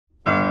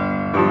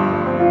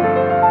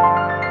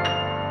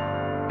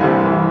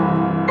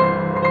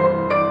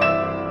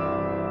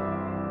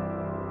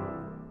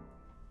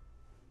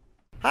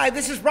Hi,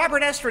 this is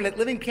Robert Estrin at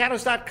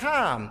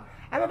livingpianos.com.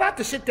 I'm about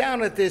to sit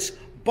down at this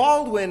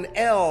Baldwin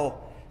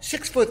L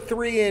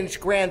 6'3"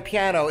 grand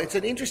piano. It's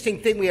an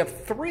interesting thing. We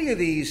have three of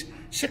these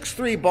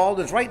 6'3"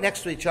 Baldwins right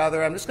next to each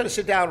other. I'm just going to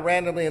sit down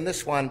randomly in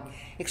this one,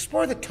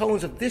 explore the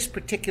tones of this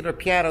particular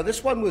piano.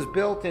 This one was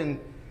built in,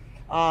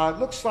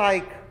 looks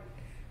like,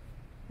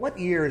 what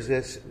year is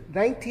this?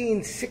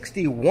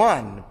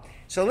 1961.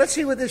 So let's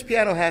see what this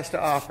piano has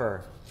to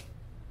offer.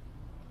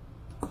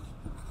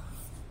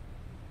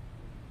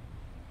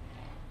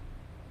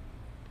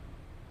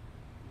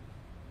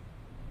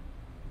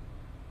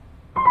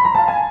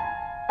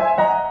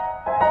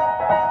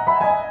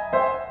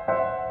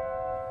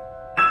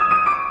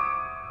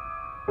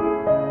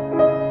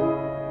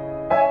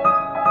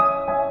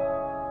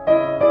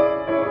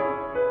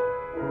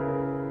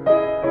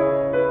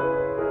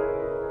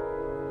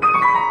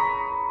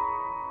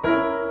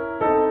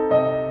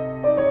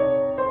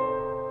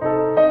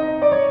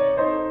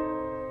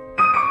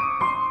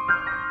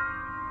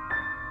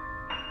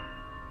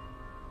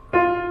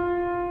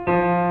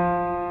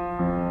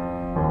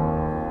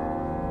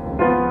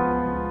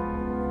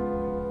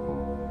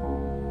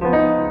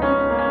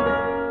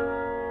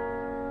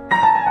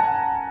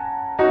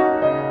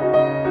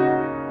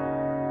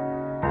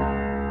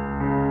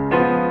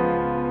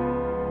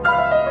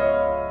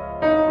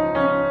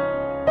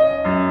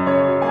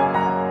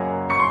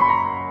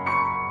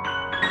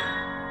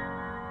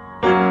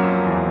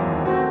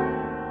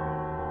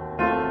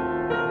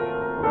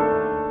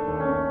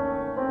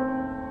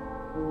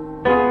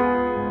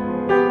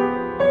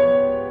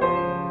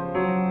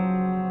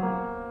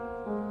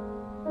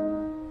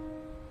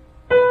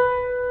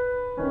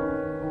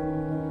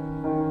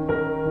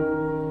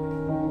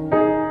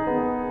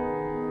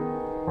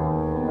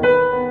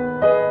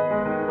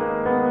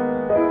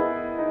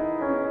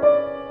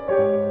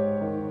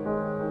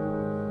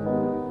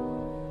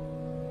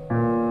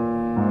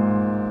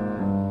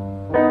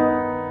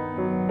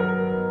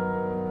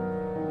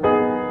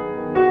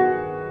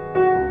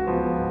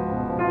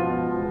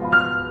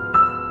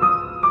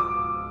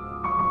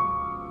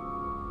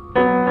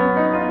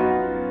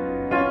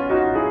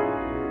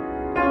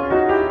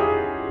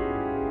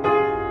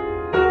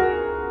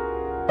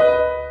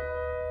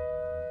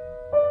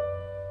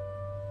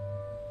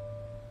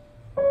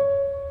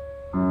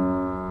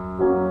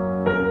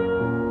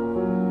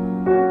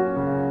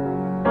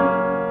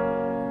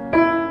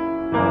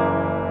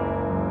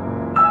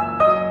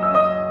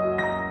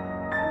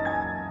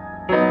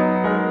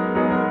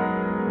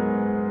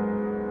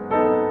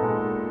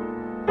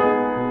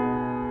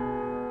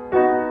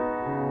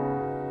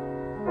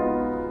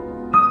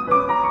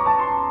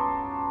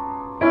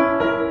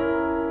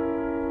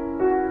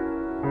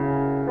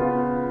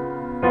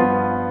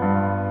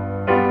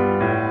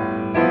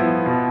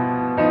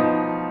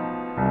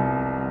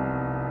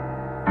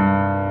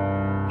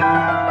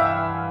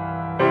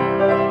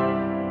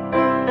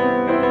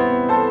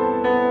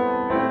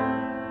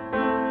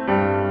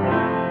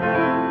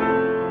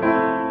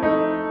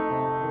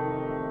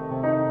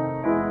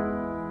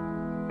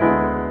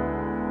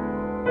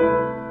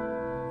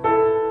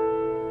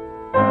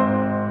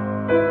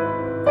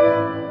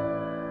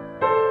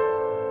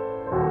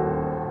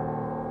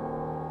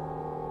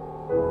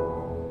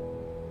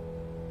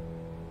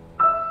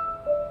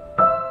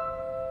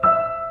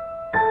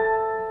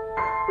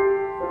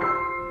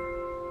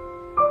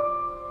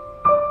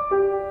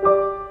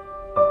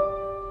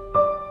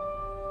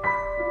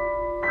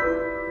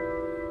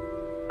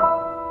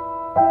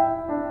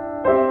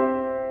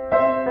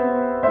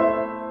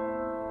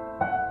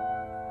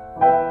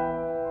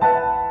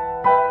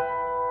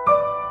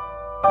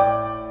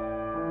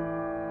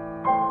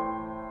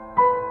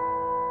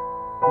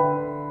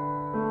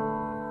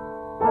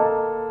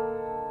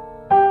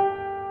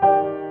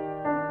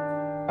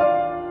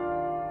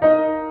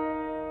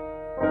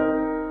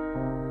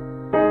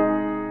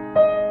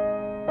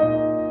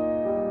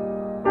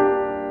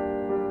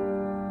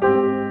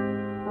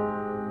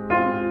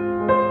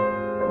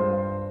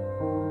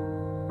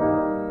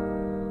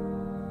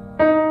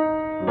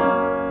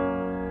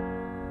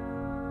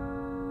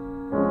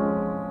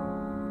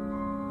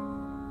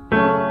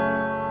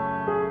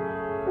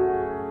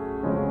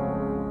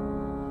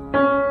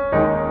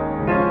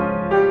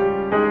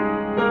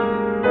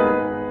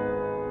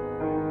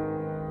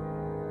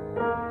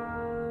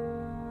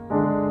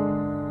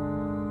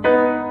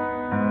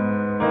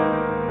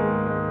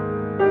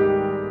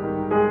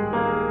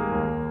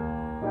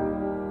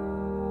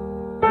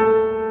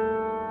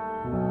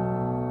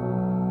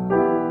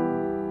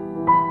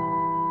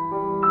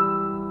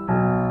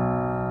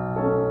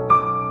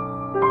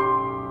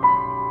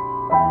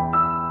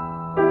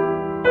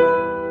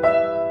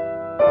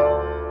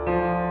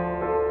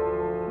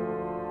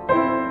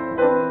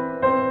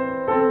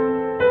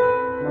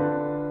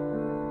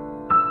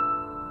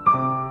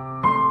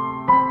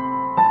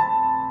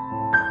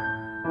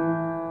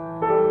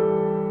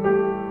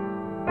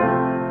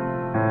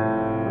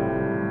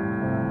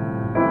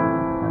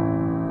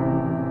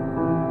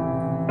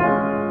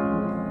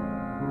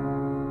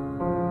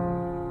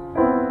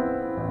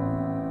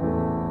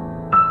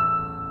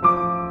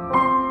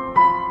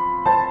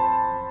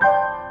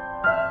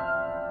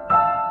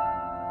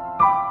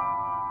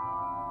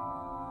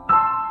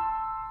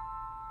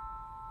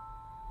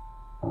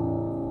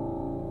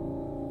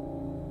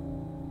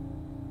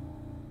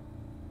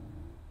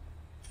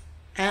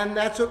 And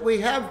that's what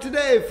we have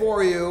today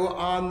for you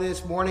on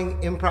this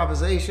morning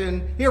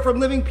improvisation here from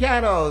Living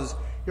Pianos,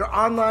 your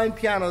online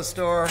piano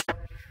store.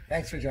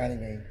 Thanks for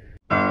joining me.